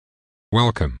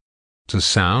Welcome to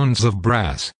Sounds of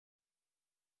Brass.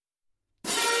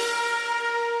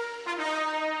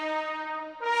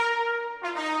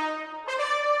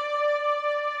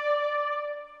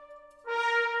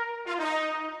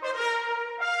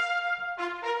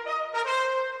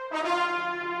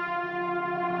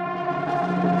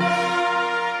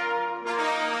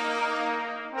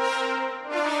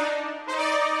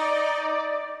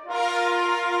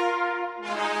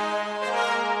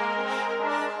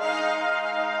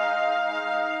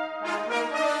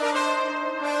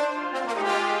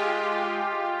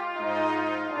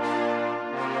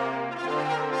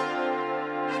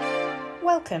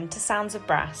 Welcome to Sounds of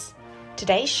Brass.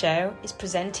 Today's show is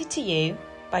presented to you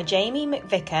by Jamie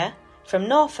McVicker from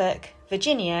Norfolk,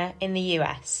 Virginia in the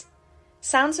US.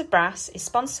 Sounds of Brass is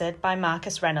sponsored by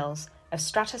Marcus Reynolds of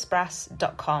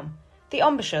stratusbrass.com, the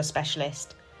embouchure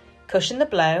specialist. Cushion the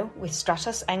blow with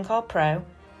Stratus Encore Pro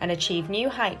and achieve new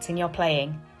heights in your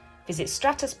playing. Visit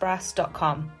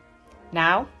stratusbrass.com.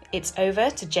 Now it's over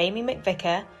to Jamie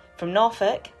McVicker from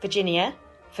Norfolk, Virginia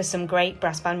for some great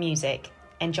brass band music.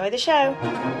 Enjoy the show.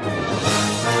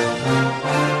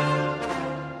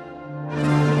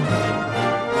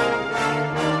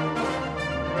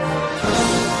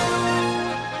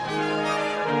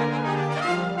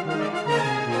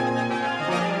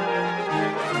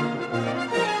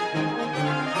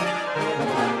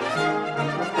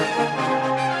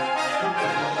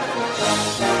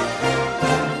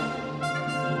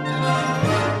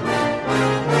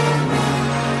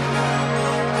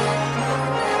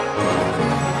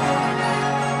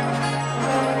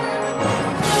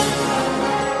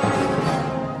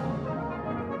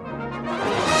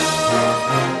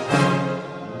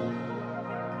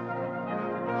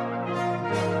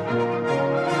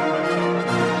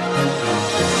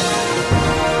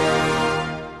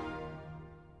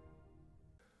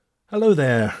 Hello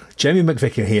there, Jamie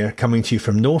McVicker here, coming to you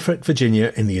from Norfolk,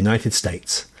 Virginia in the United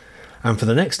States. And for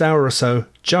the next hour or so,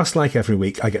 just like every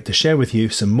week, I get to share with you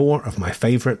some more of my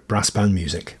favourite brass band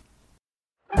music.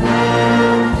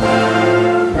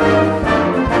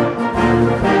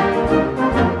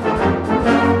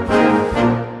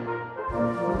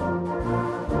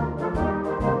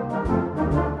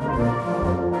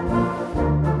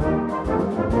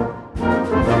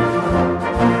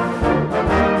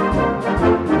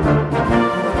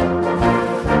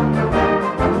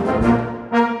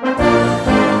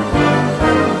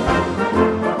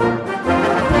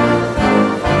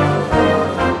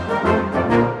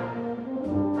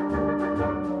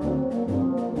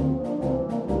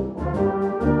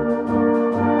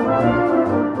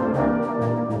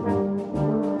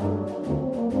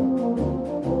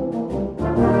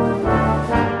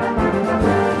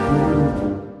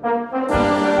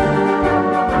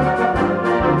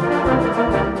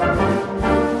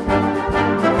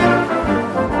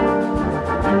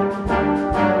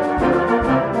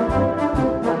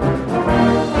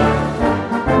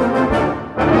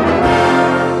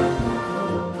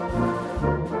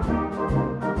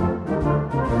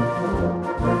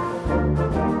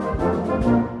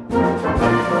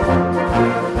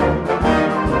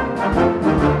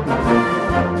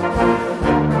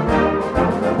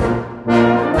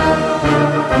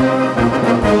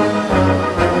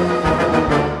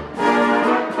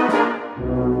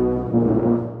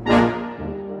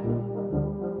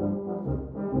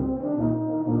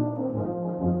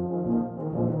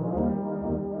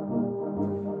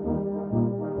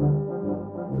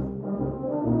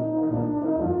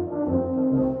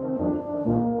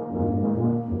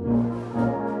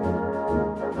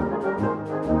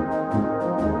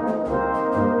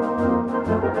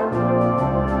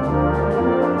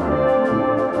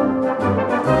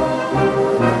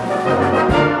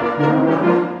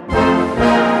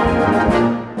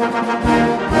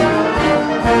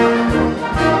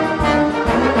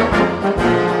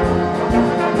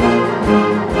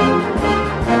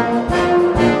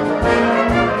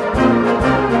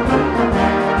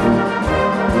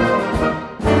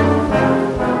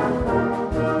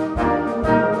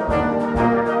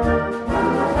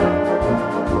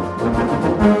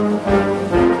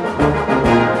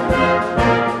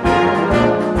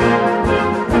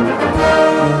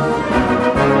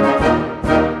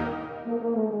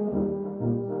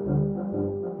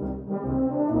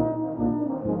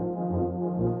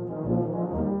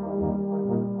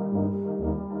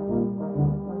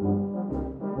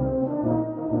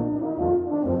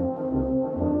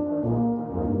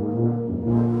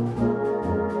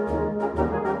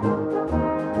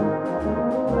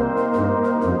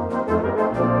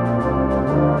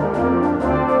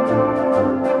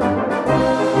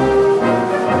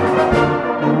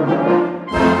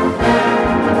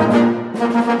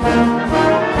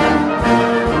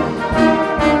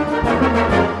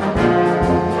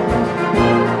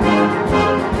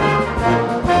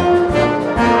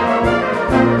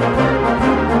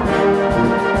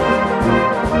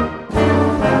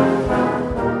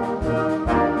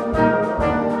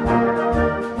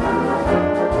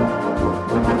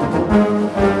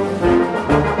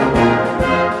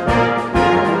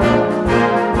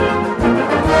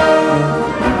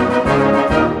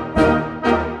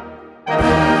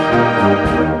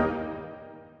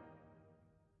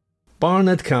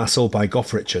 Barnard Castle by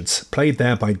Gough Richards, played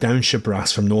there by Downshire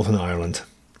Brass from Northern Ireland.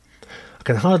 I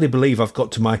can hardly believe I've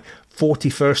got to my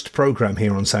 41st programme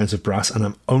here on Sounds of Brass, and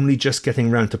I'm only just getting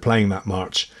round to playing that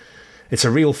march. It's a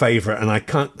real favourite, and I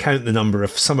can't count the number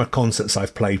of summer concerts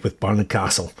I've played with Barnard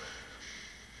Castle.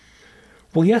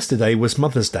 Well, yesterday was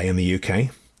Mother's Day in the UK,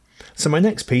 so my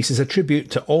next piece is a tribute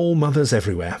to all mothers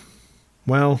everywhere.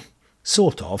 Well,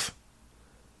 sort of.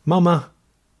 Mama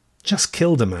just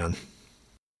killed a man.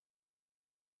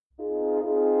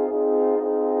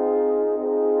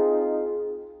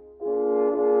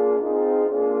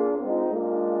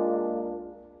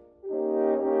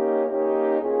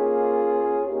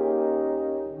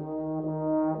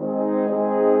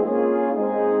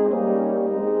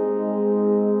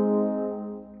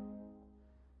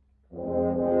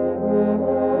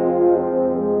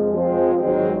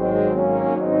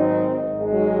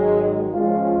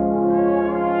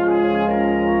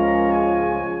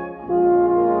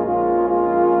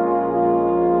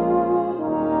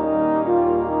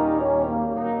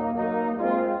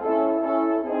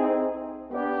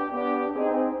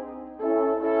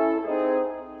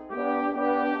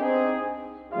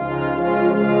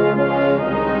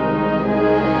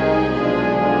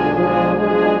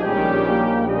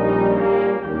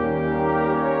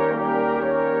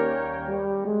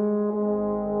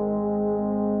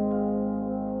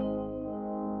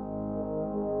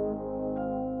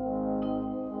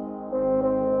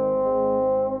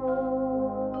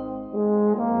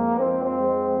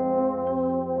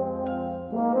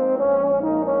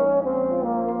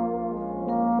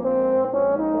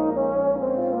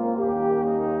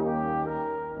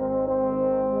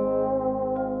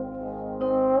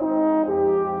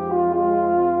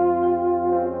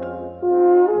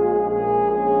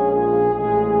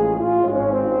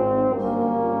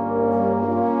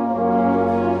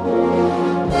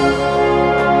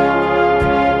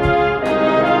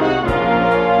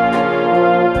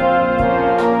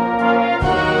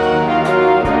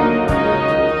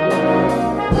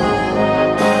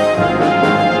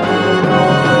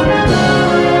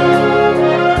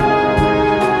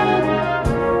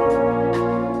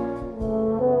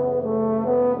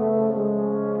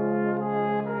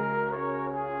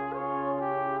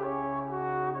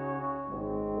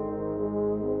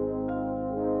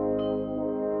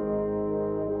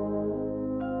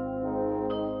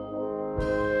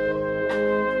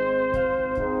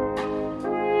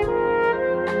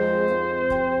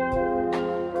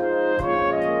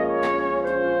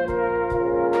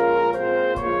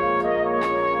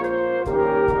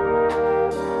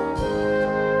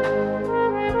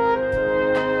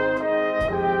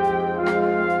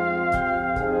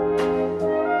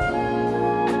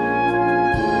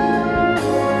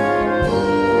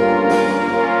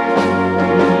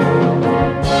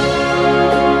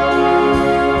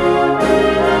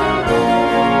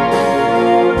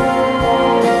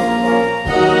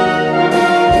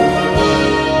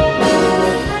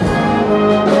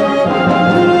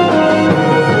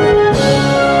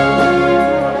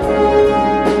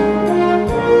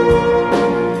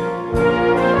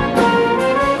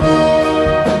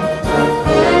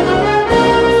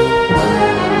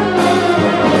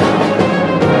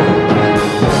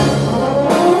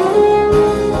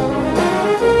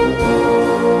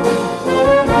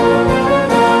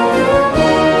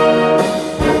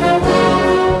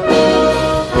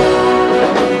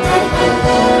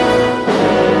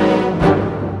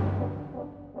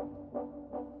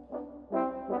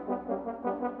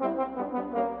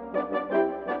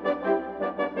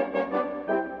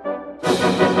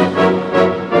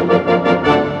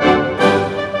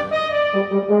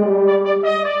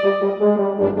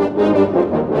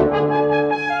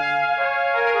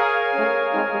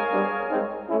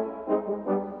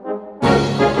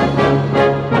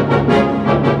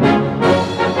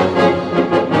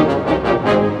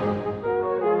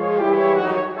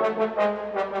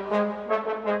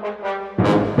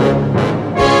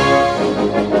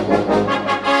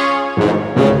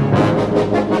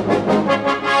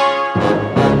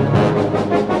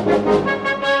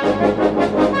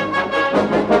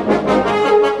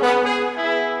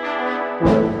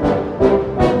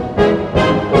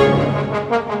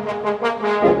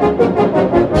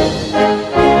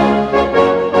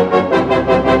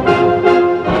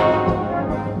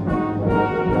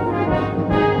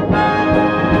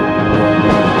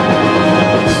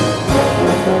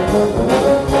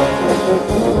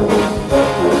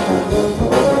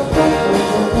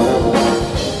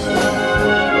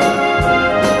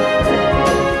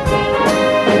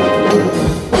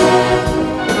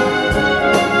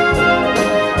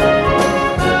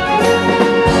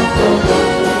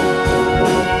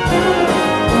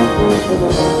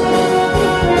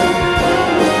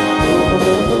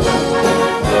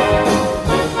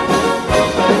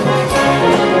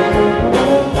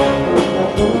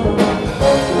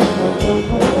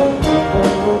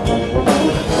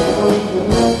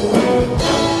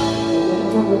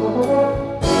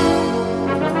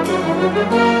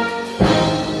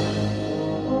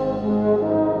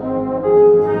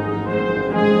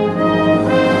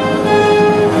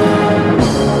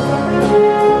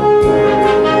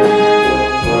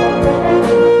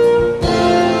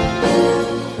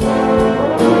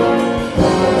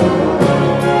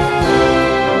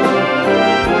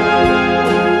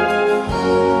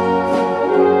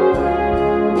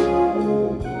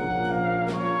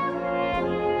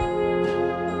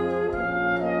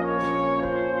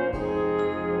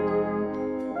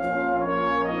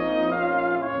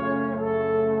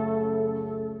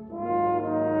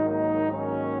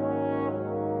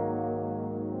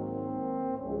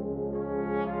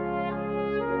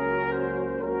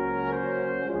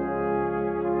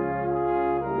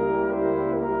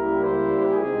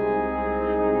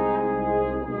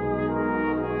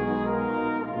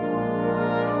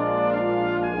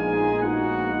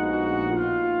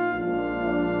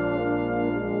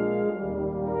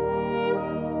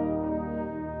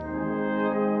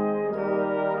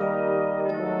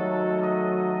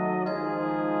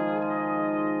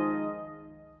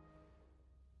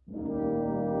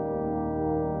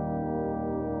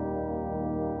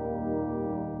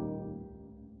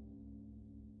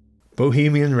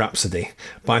 Bohemian Rhapsody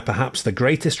by perhaps the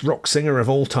greatest rock singer of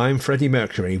all time, Freddie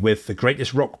Mercury, with the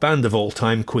greatest rock band of all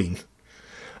time, Queen.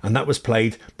 And that was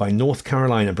played by North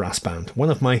Carolina Brass Band,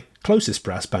 one of my closest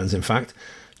brass bands in fact,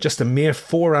 just a mere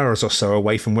 4 hours or so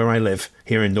away from where I live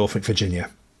here in Norfolk,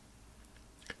 Virginia.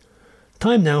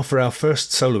 Time now for our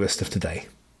first soloist of today.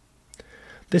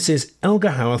 This is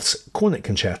Elgar Howarth's Cornet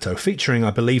Concerto, featuring,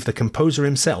 I believe, the composer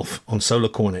himself on solo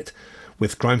cornet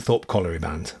with Grimethorpe Colliery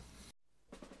Band.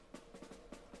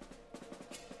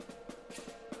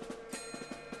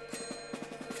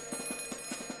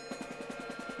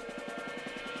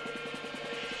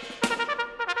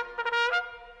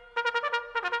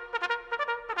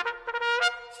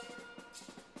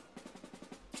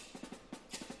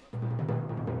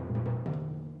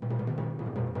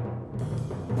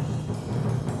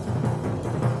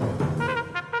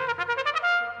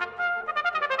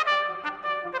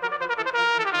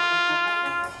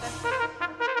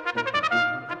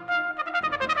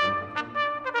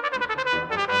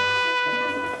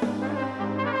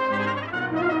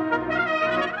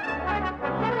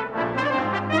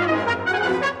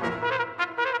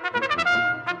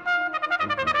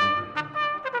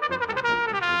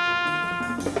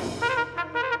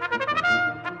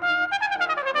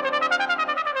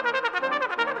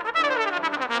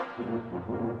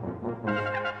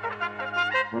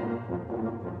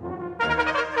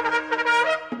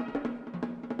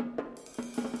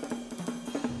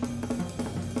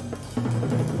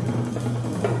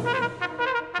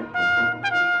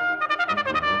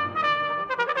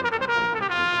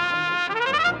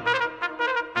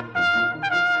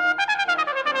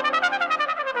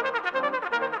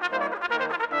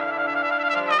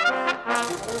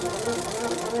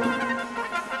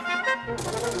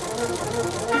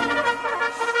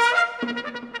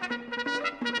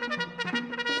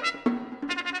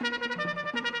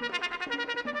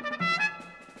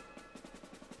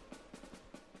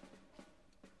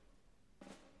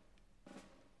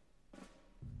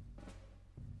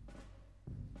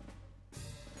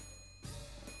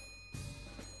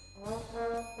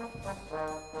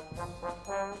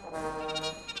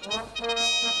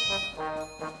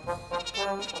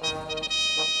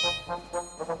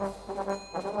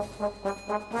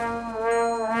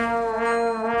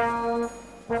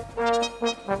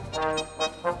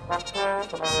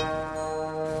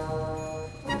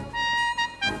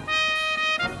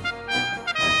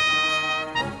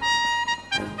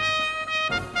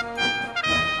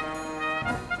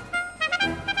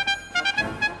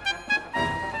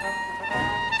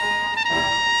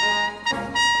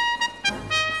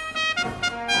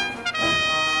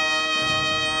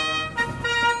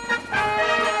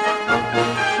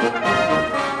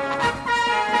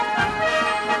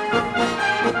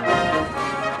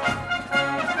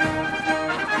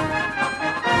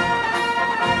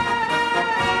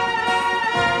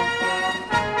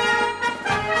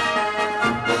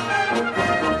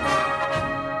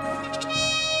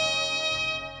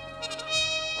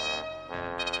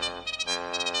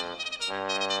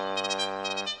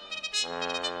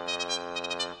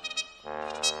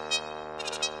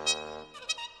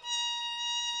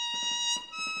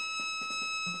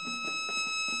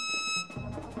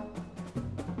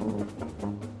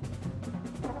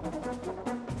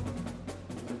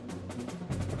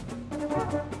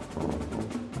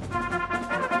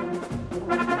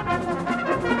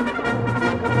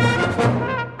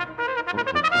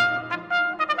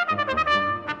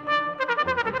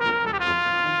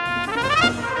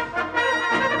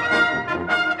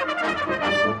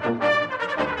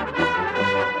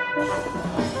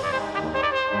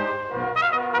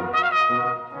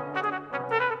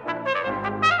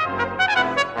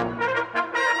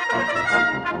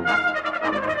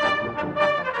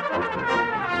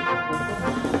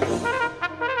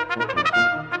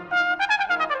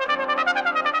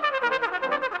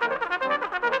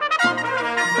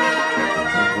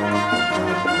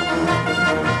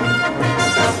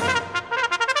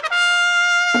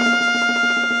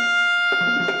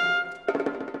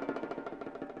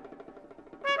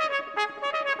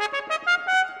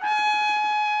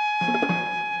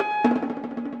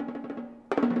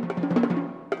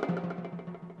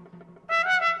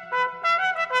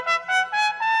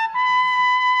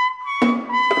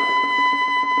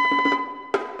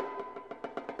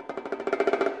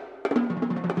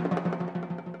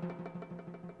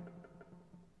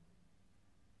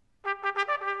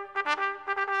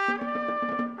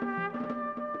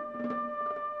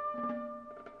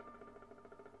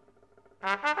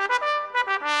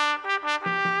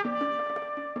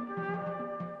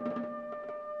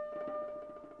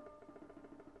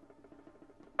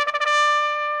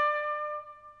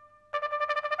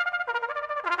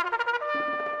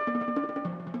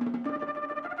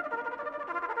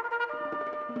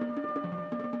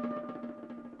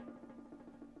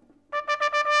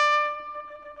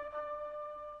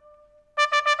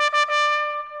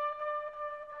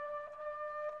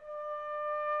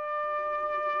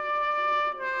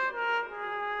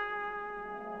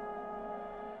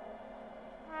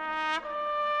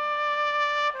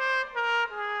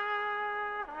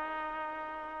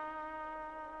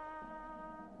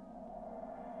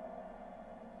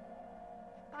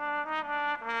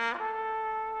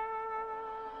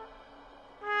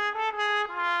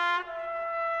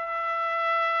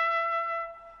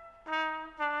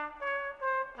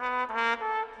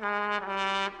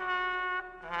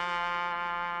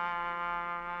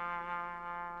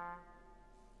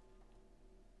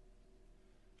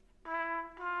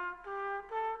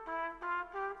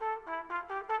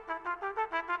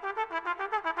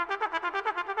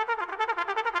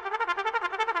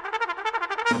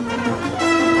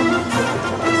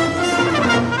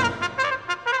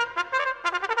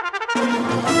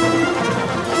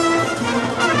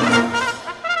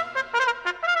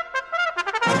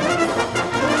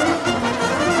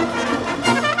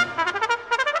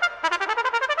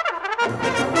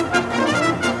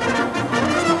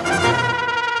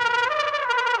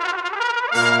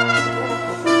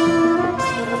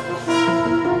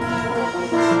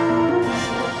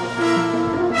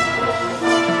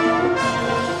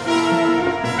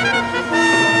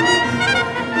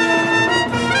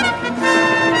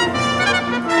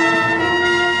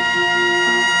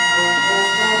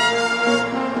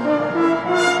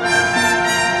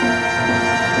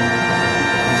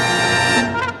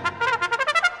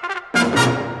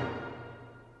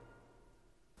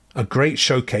 A great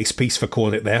showcase piece for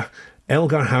Cornet there,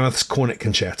 Elgar Howarth's Cornet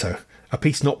Concerto, a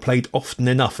piece not played often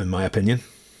enough in my opinion.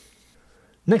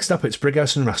 Next up it's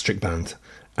Brighouse and Rastrick Band,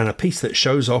 and a piece that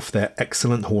shows off their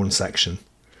excellent horn section.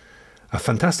 A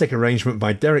fantastic arrangement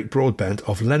by Derek Broadbent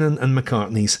of Lennon and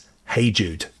McCartney's Hey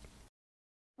Jude.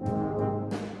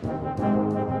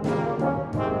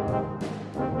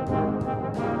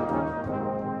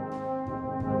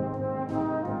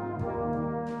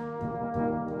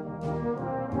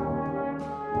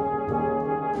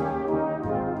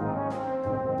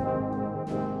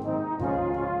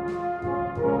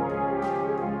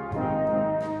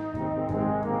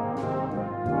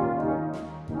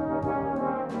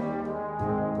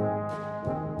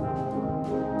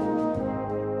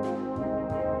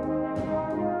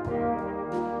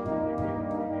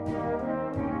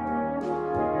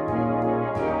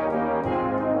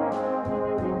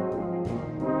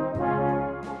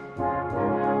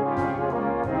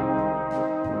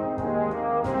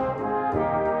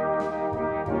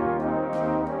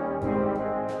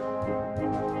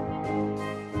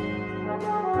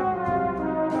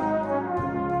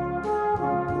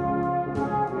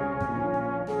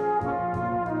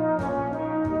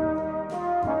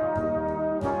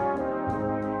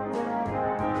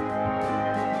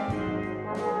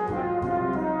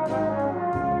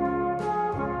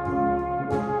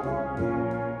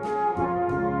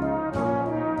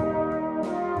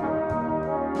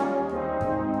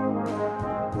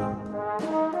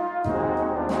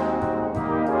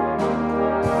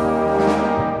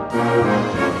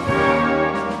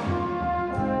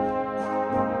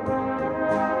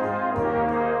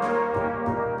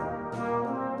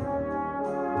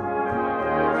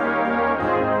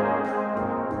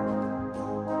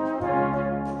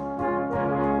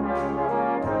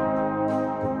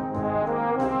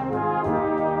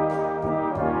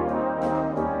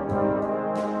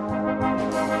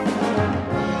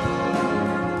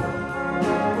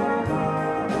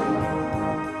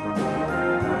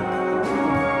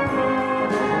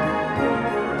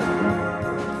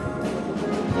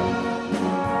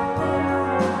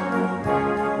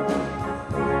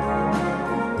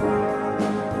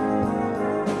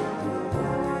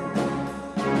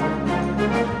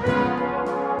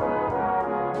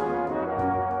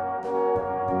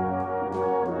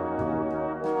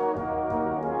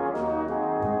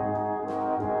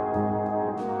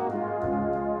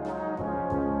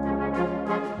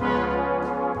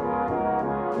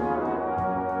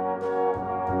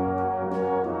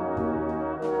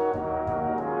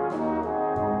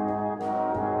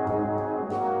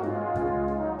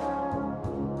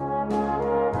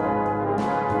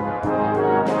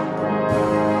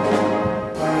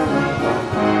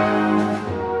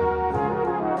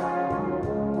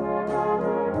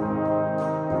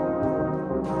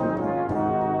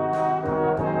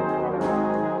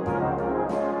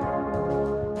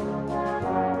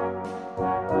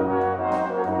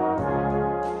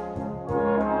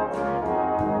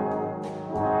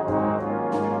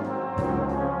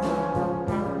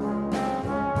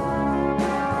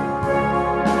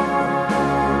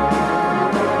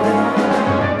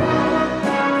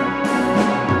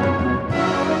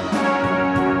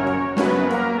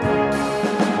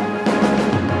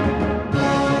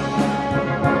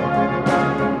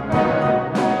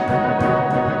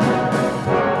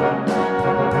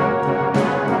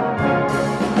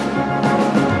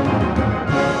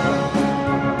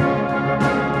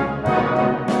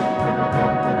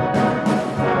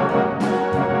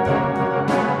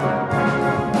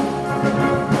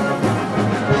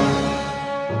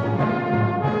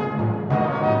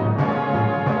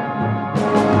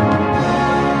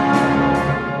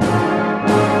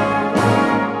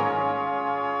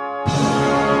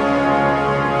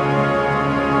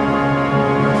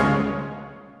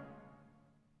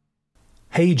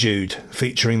 Hey Jude,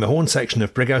 featuring the horn section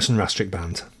of Brighouse and Rastrick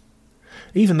Band.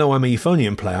 Even though I'm a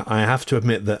euphonium player, I have to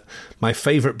admit that my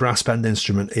favourite brass band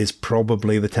instrument is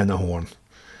probably the tenor horn.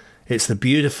 It's the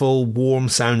beautiful, warm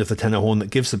sound of the tenor horn that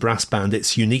gives the brass band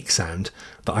its unique sound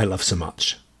that I love so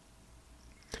much.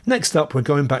 Next up, we're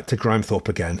going back to Grimethorpe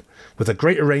again, with a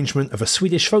great arrangement of a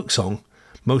Swedish folk song,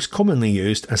 most commonly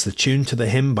used as the tune to the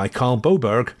hymn by Carl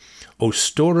Boberg, O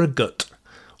Stora Gut,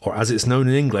 or as it's known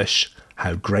in English,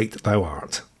 How Great Thou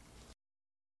Art.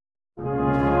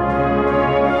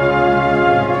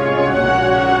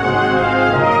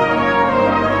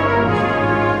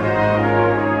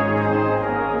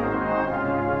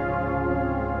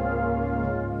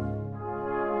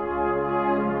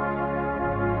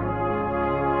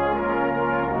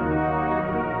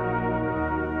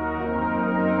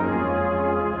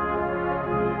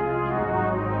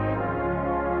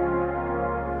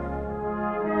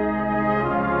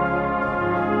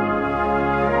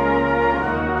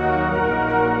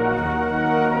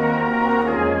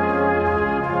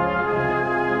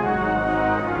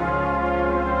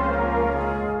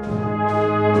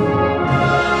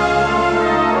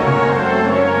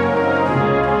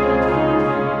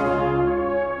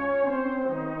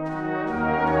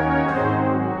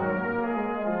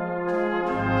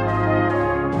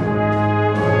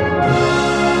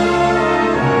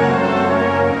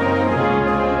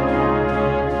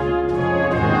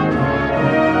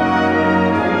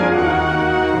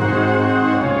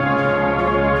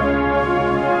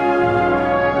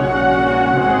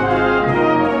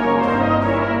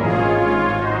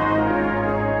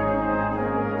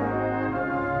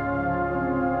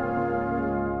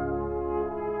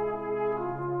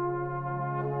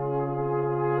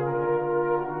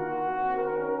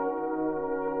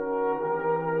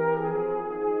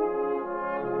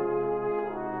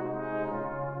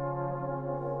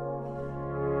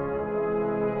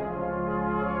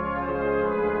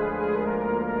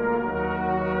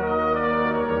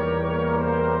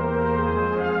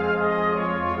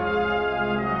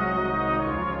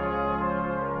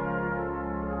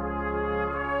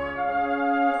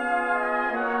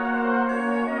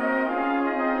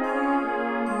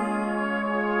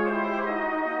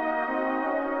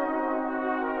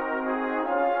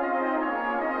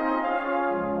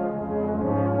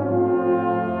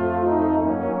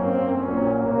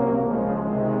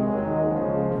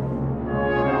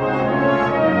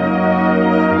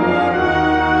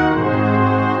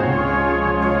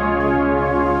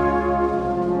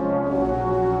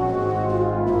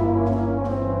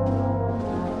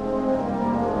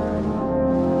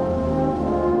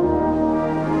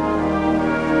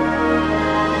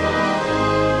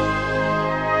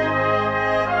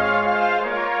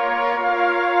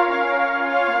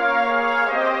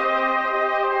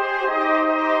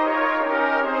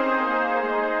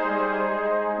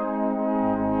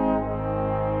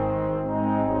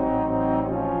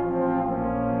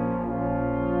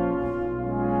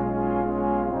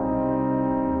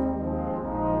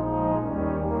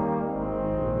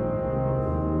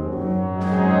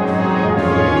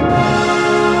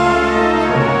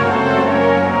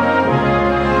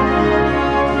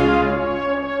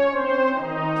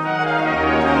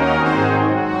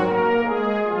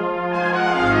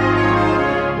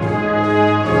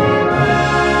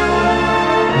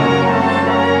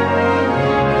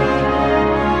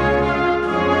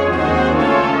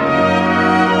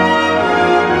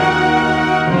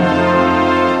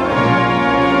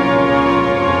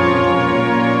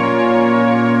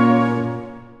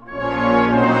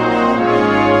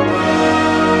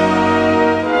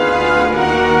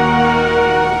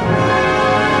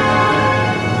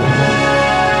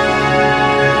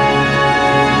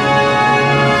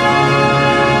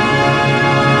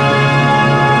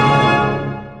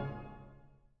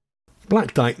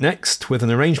 Black Dyke next, with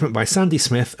an arrangement by Sandy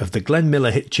Smith of the Glenn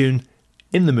Miller hit tune,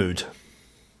 In the Mood.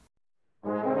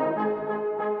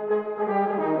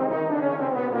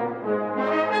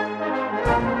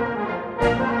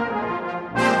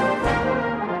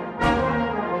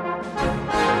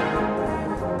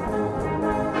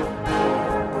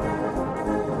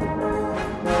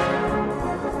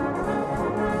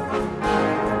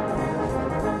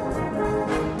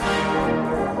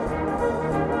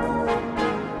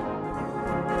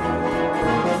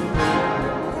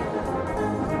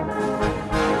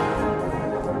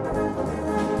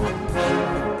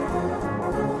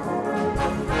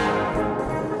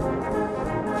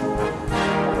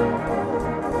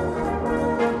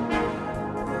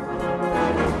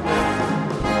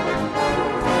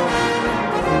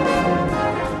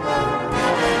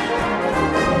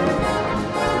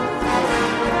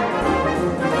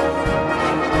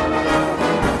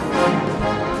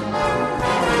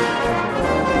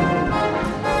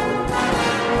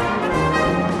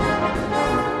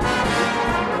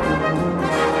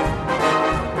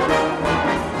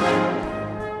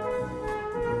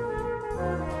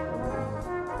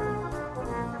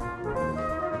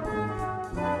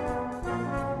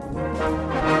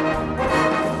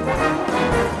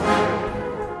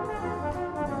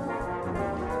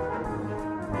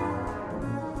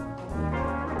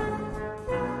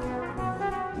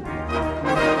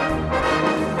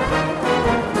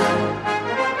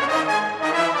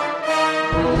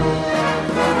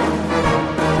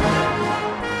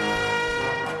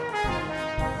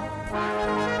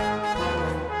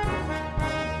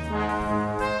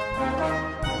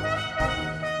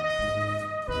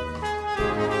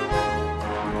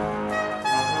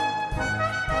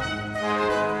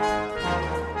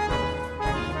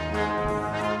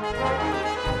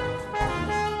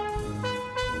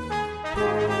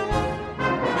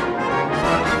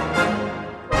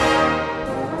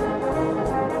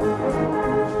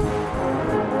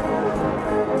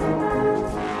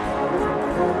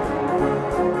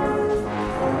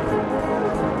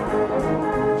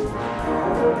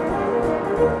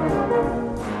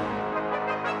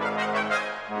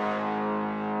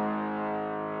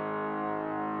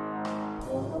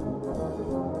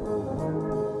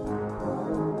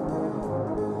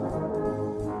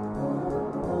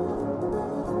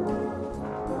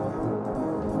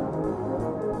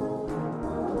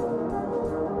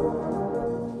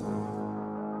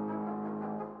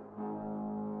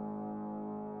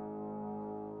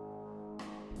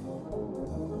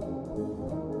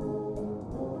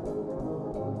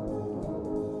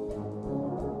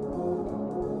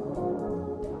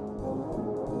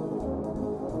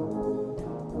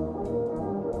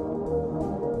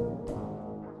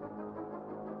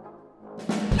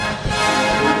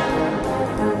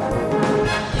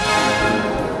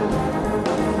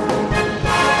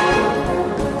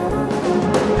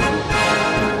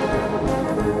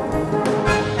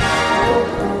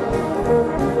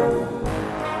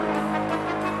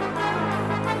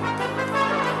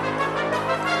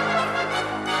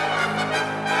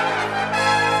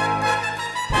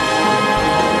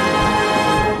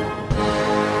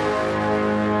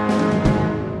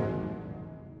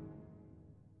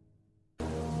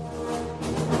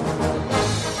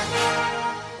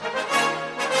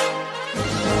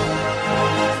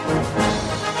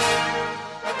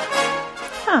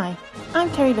 Hi, I'm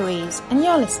Kerry Louise, and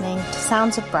you're listening to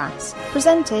Sounds of Brass,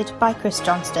 presented by Chris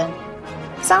Johnston.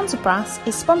 Sounds of Brass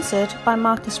is sponsored by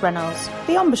Marcus Reynolds,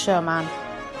 the embouchure man.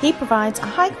 He provides a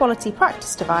high-quality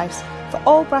practice device for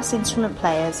all brass instrument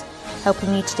players,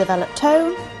 helping you to develop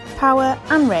tone, power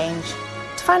and range.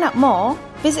 To find out more,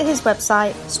 visit his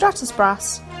website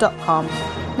stratusbrass.com.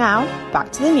 Now,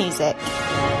 back to the music.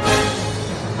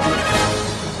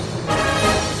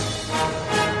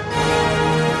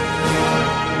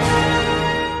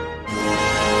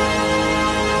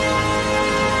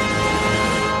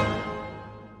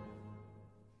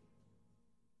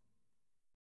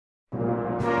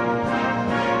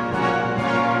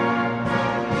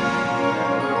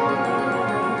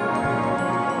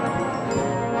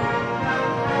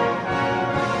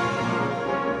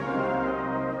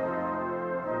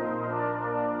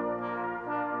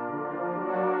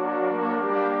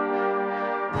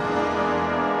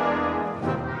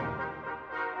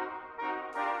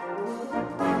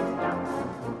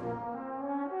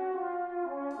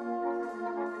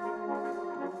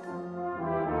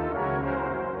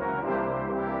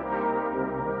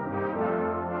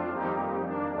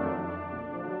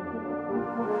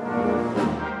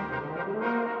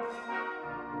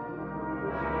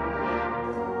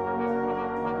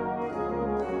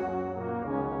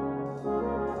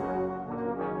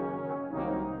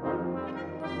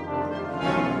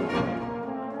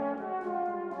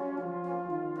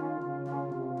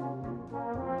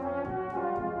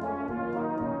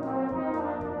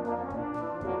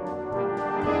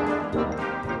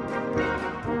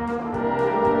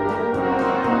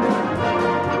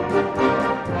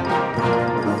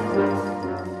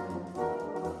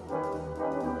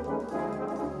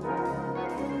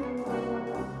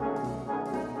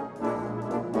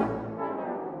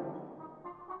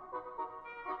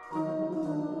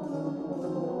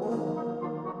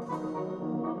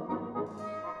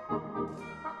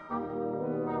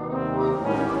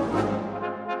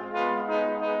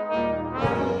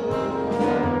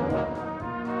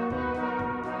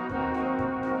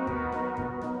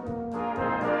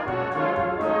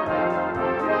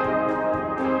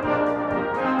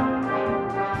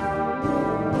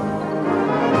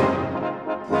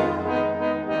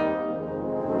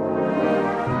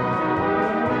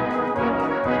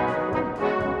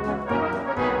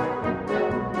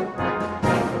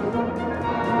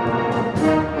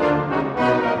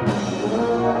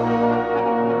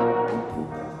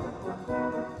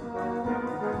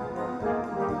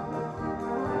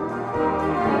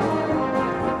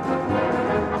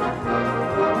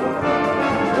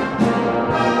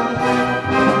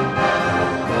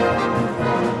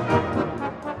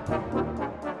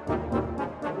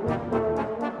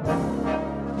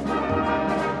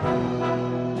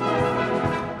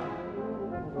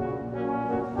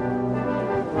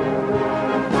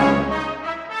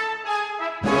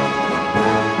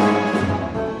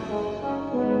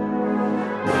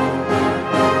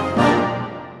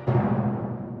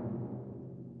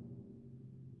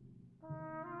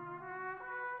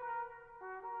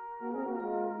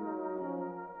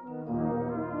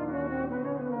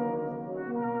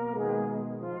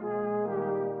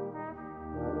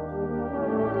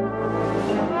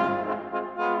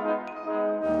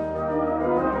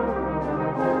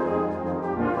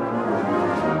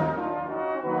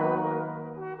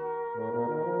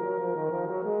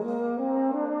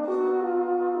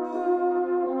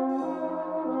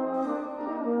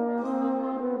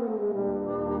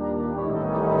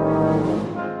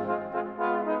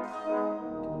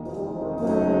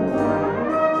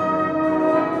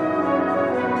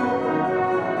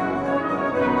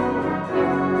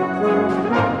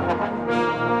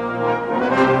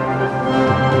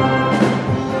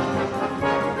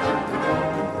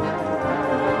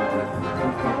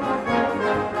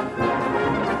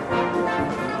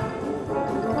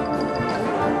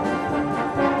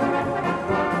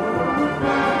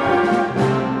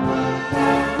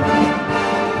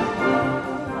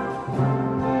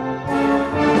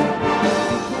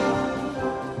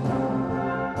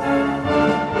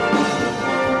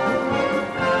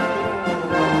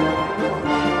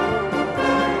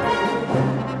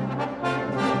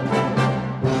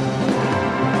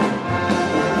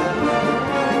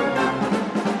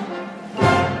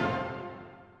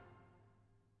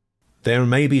 There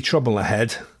may be trouble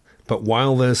ahead, but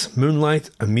while there's moonlight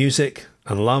and music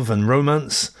and love and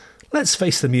romance, let's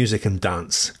face the music and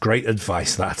dance. Great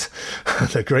advice, that.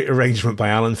 The great arrangement by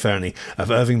Alan Fernie of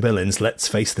Irving Berlin's Let's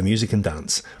Face the Music and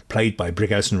Dance, played by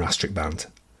Brighouse and Rastrick Band.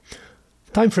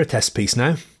 Time for a test piece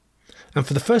now. And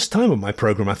for the first time on my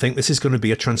programme, I think this is going to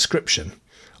be a transcription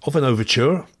of an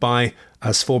overture by,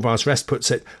 as Four Bars Rest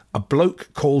puts it, a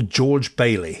bloke called George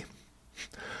Bailey.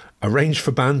 Arranged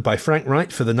for band by Frank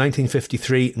Wright for the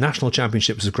 1953 National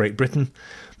Championships of Great Britain,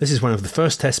 this is one of the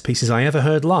first test pieces I ever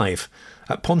heard live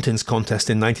at Pontin's contest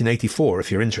in 1984,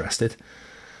 if you're interested.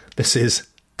 This is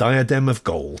Diadem of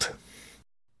Gold.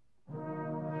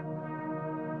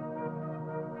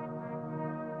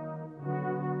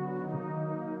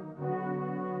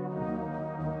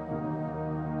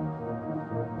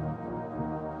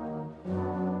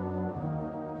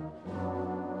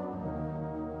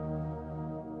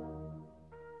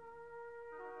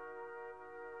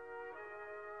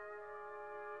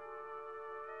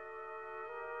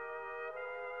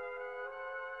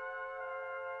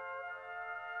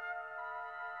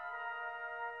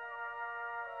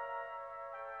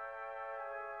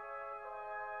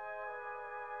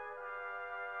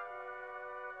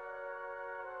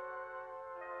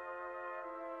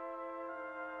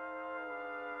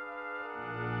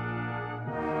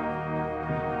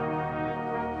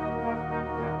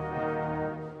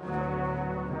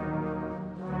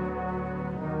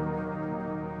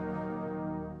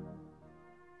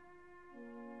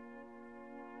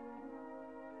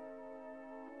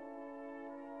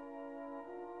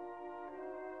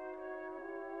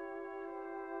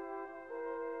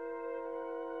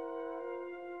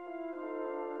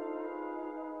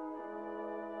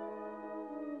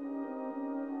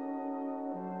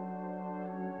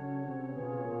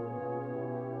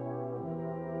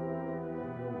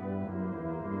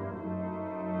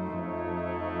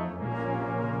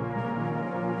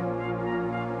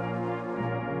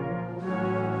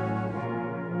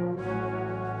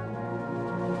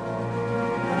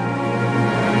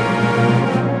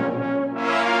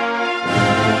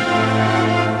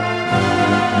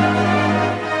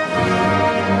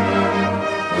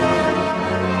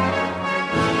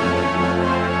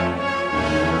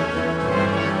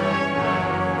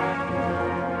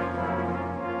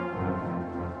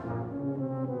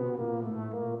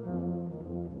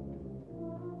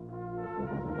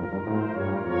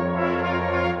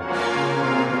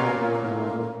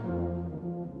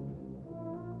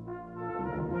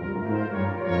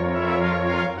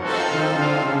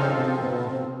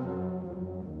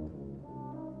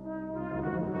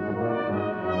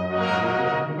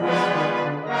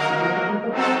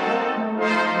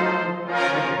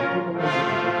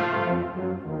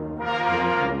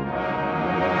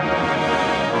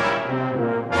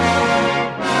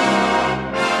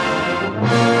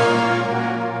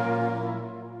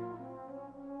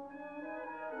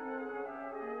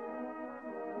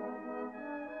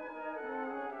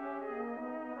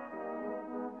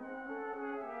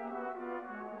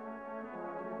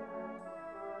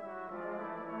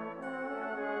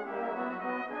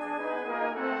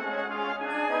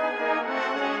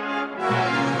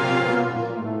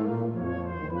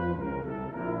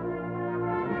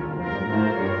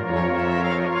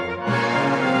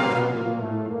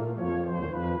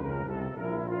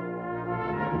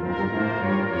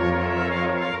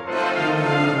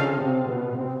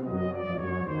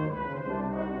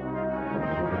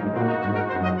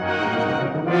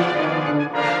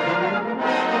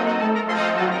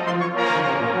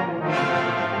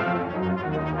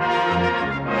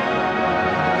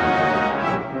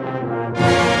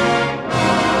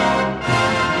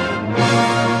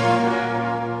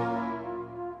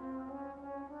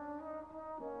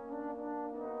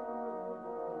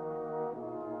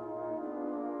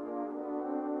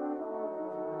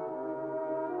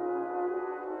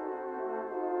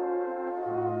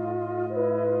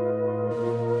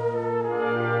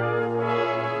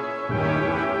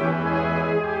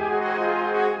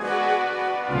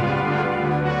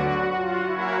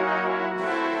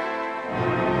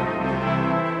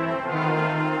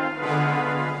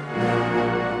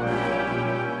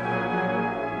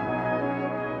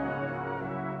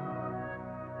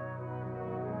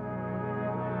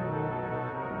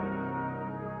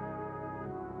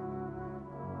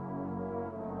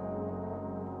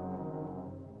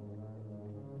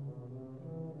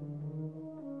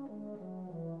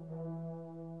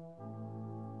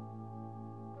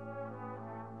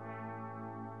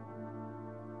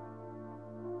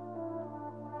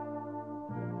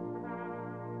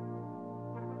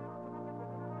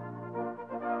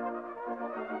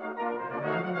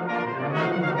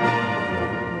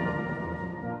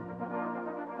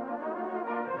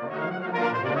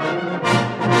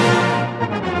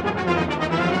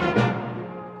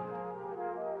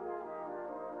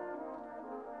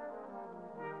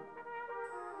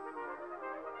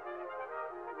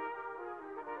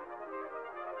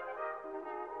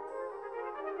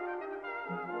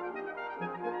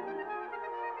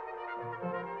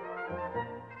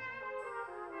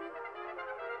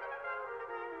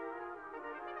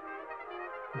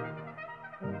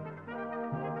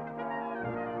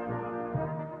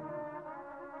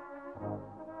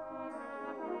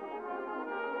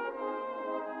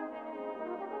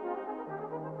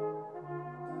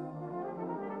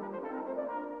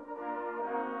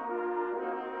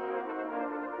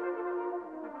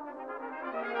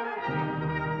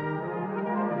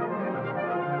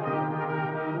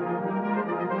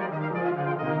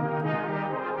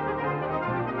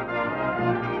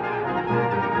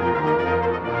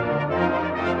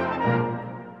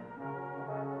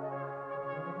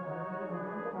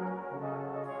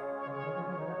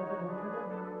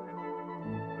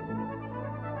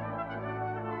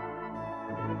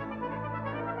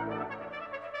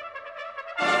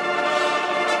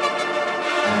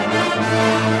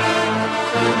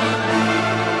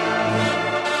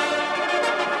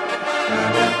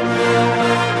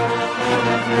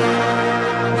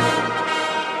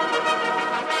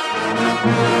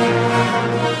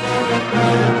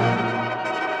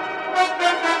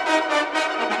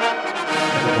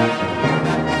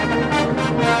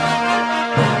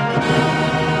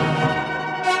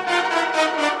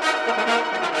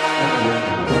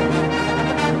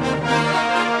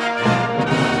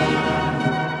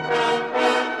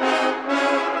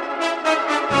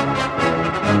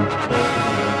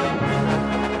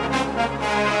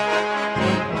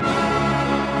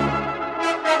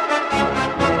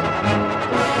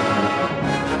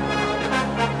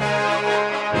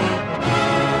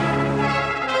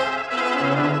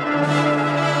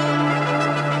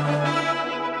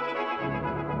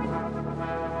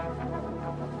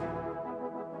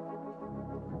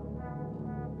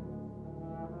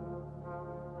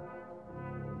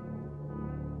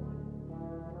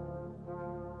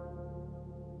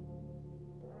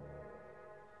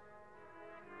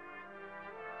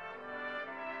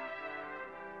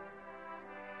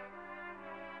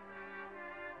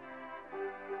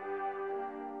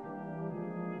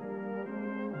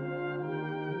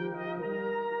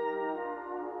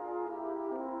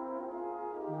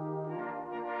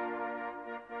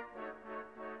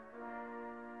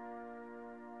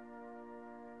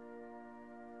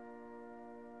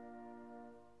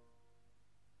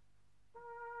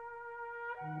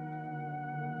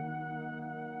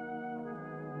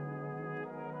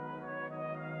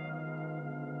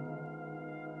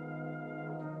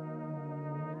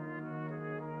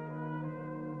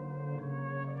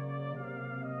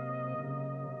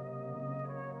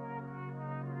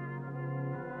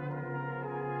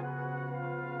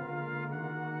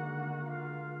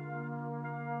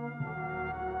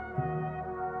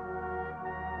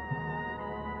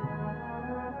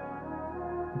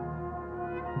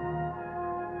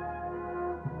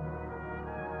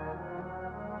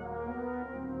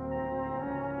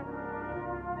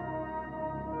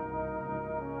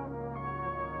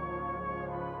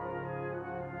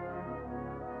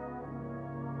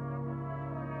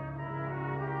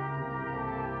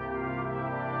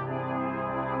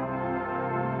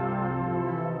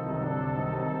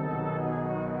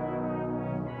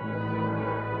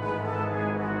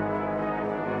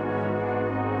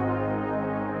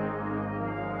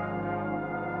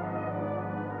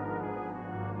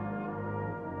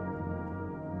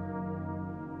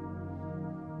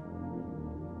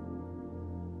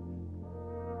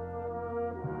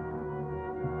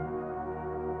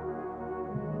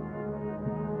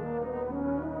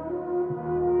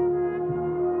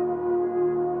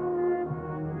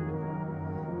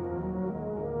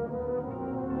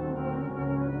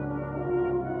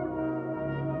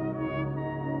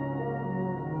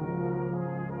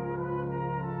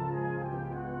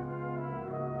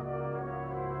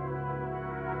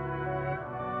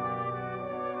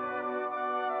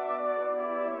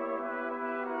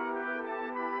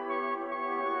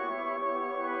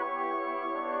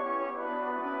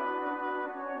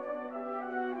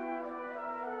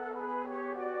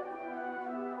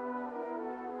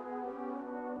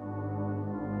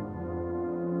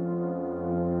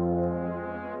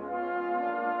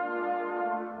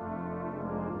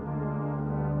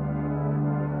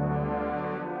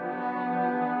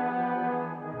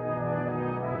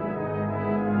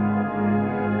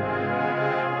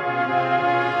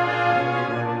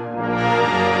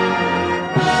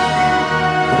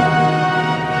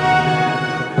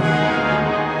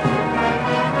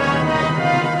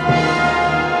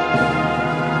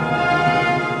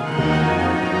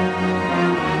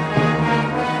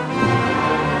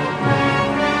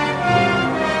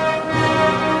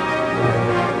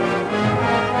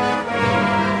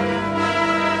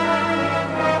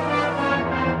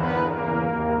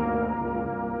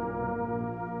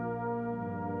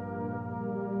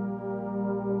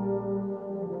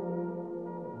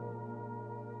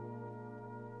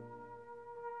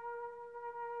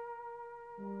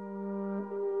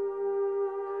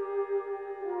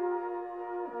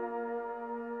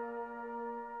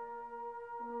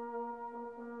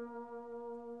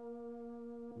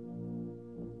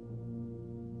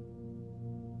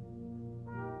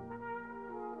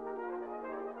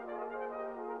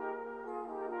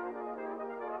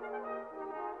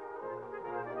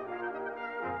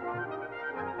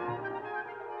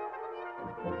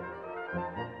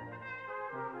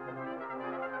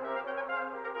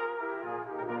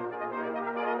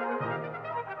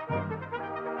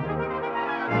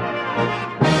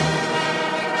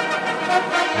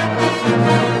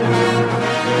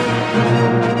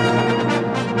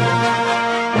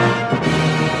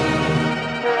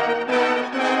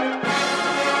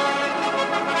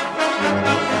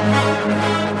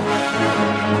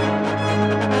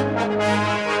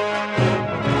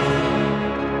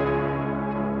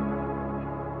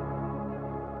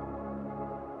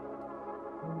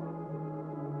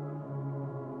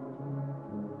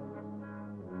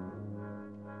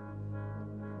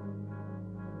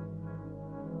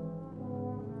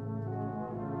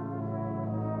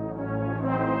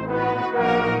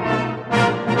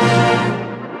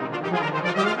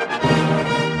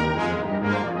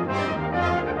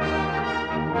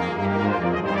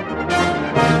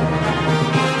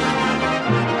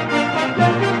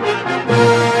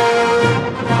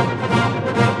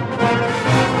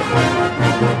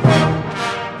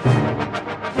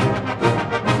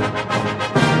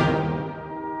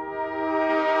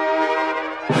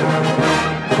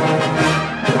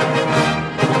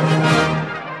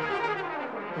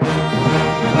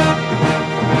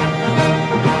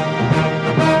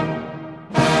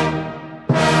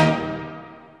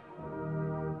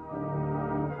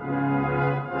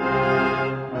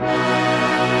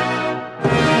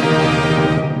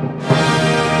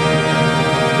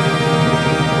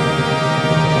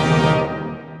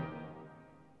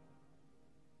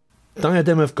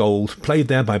 Diadem of Gold, played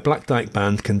there by Black Dyke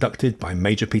Band, conducted by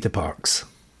Major Peter Parks.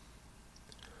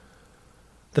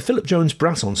 The Philip Jones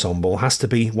Brass Ensemble has to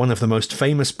be one of the most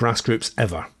famous brass groups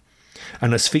ever,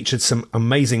 and has featured some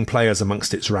amazing players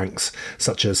amongst its ranks,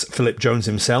 such as Philip Jones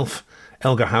himself,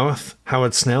 Elgar Howarth,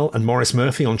 Howard Snell and Maurice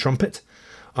Murphy on trumpet,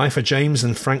 Ifor James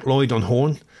and Frank Lloyd on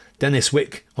horn, Dennis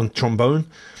Wick on trombone,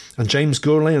 and James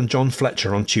Gourlay and John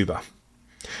Fletcher on tuba.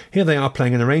 Here they are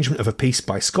playing an arrangement of a piece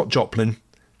by Scott Joplin,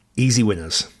 Easy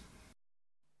Winners.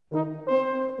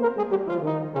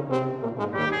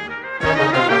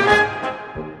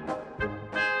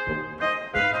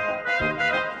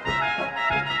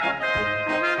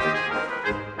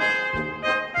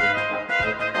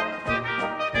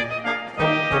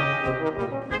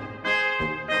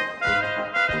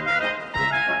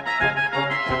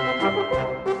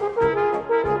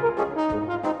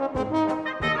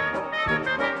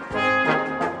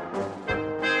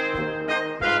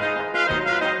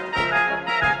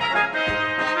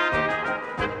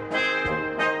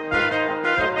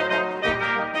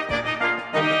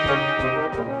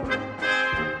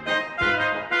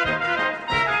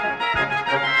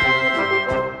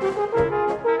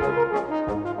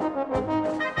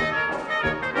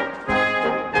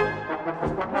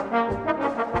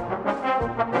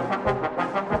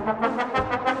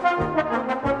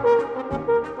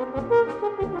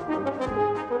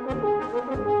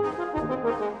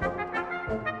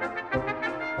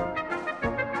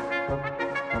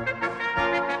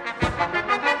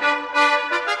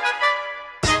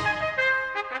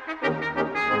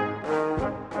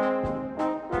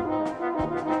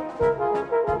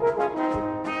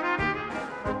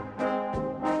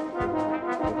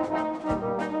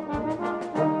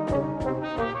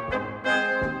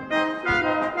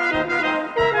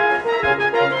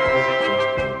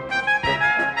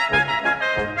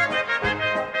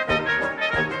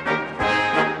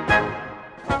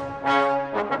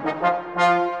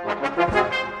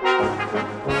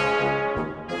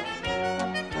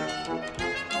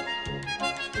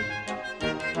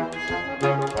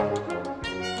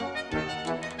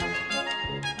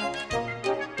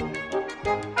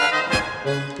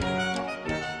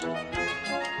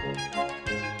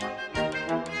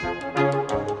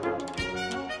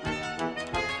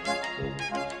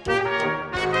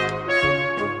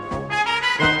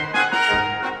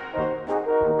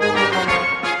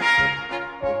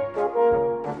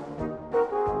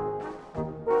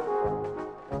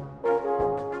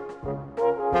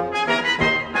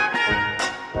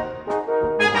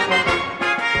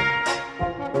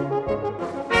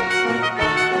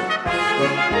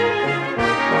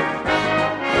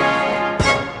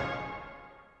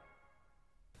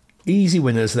 Easy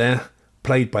Winners there,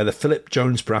 played by the Philip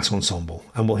Jones Brass Ensemble,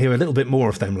 and we'll hear a little bit more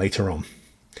of them later on.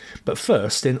 But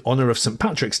first, in honour of St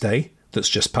Patrick's Day, that's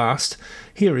just passed,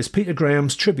 here is Peter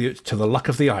Graham's tribute to the Luck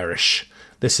of the Irish.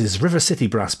 This is River City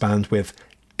Brass Band with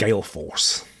Gale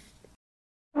Force.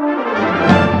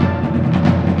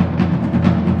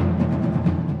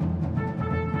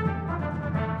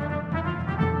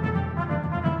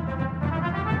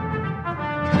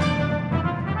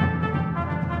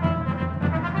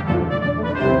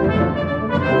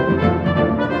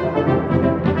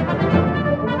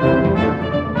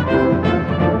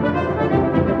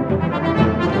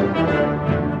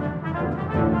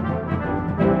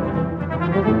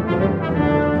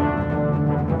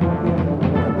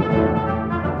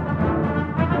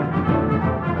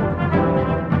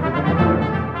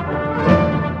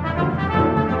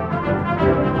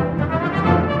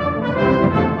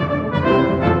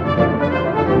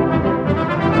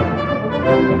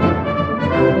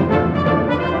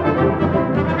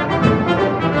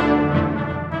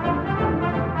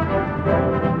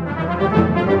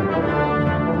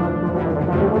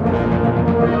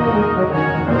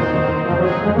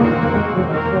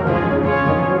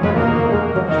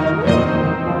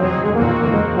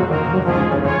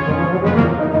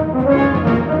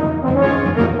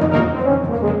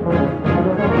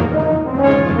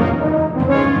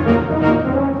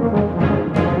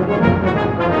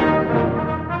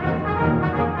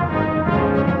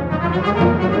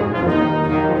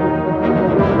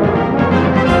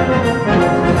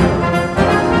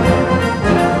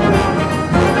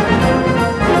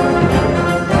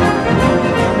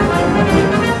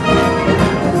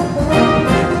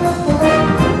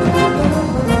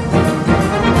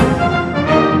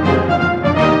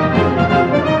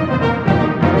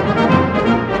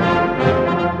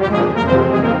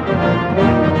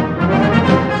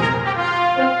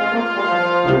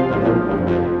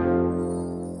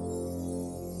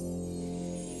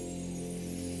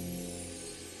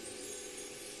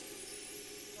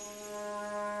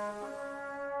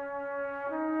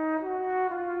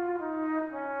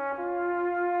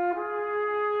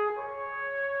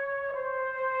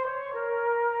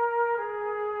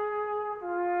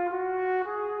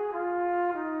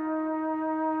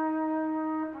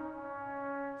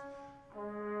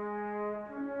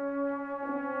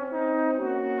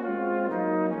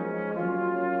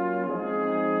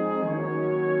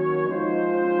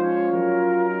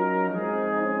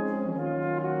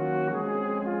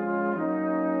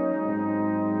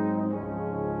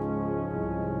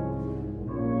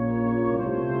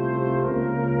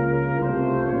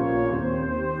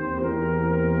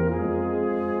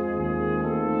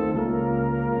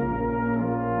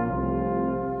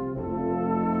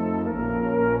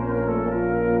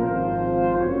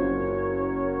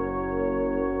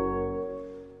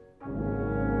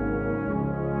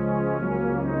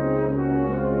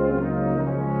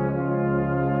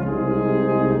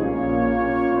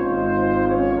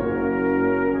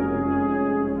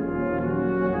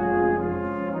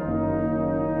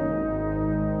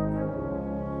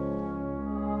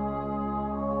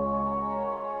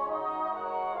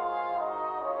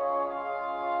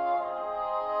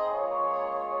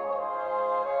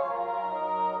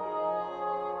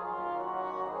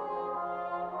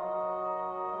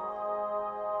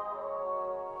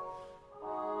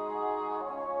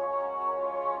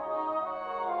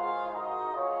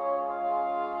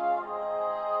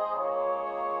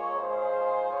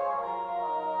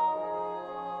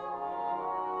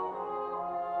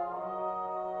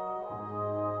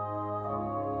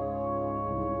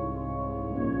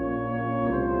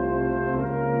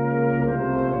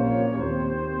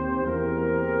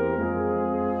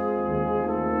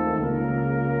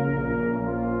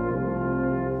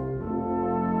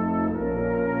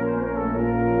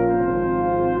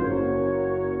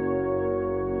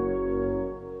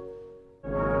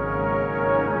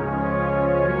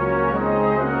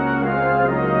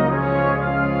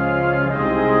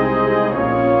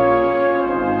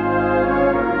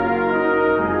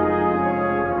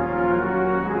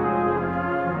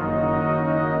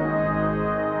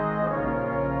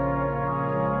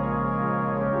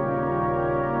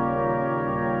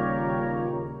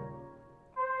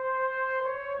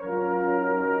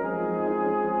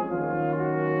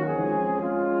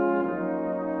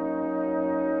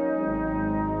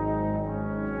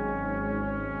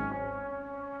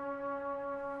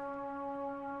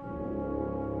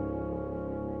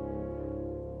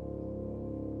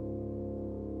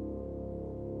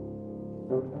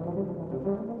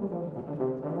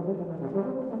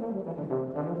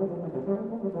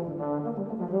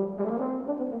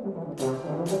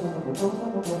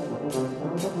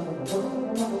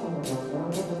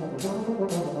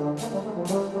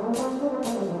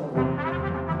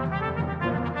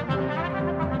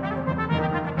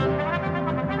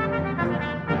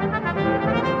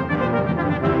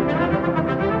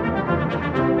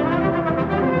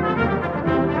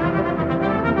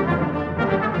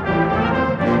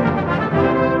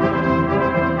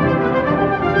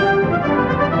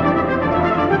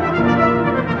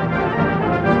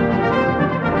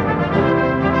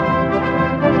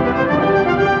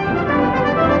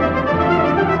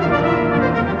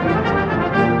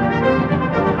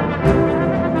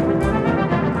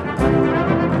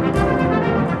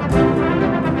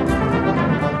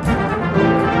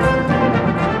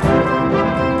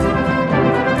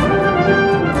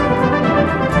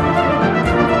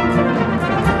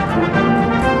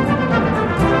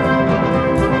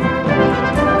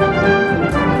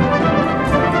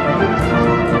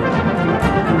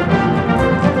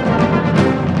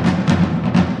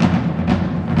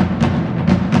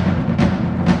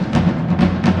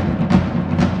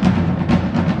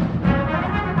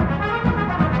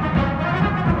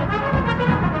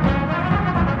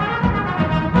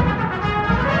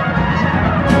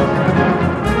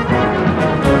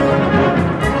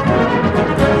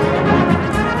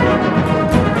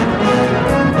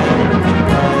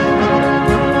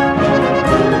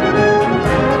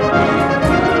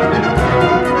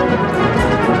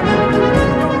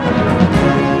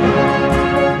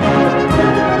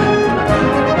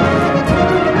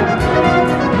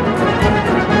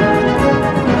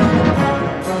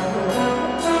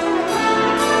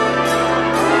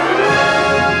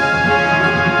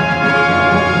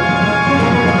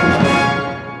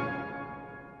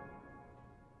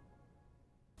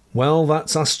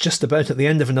 that's us just about at the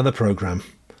end of another programme.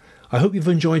 I hope you've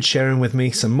enjoyed sharing with me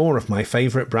some more of my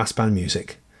favourite brass band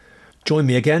music. Join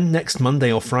me again next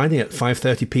Monday or Friday at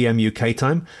 5:30pm UK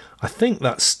time. I think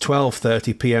that's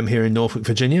 12:30pm here in Norfolk,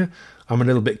 Virginia. I'm a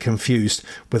little bit confused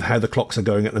with how the clocks are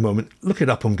going at the moment. Look it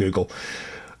up on Google.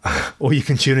 Or you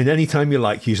can tune in anytime you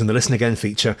like using the Listen Again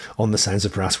feature on the Sounds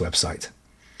of Brass website.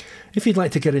 If you'd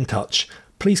like to get in touch,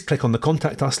 please click on the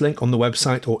Contact Us link on the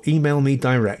website or email me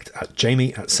direct at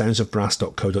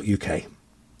jamie@soundsofbrass.co.uk.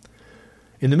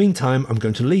 In the meantime, I'm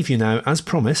going to leave you now, as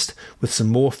promised, with some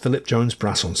more Philip Jones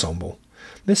Brass Ensemble,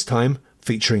 this time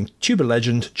featuring tuba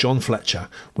legend John Fletcher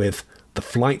with The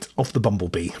Flight of the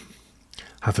Bumblebee.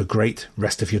 Have a great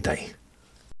rest of your day.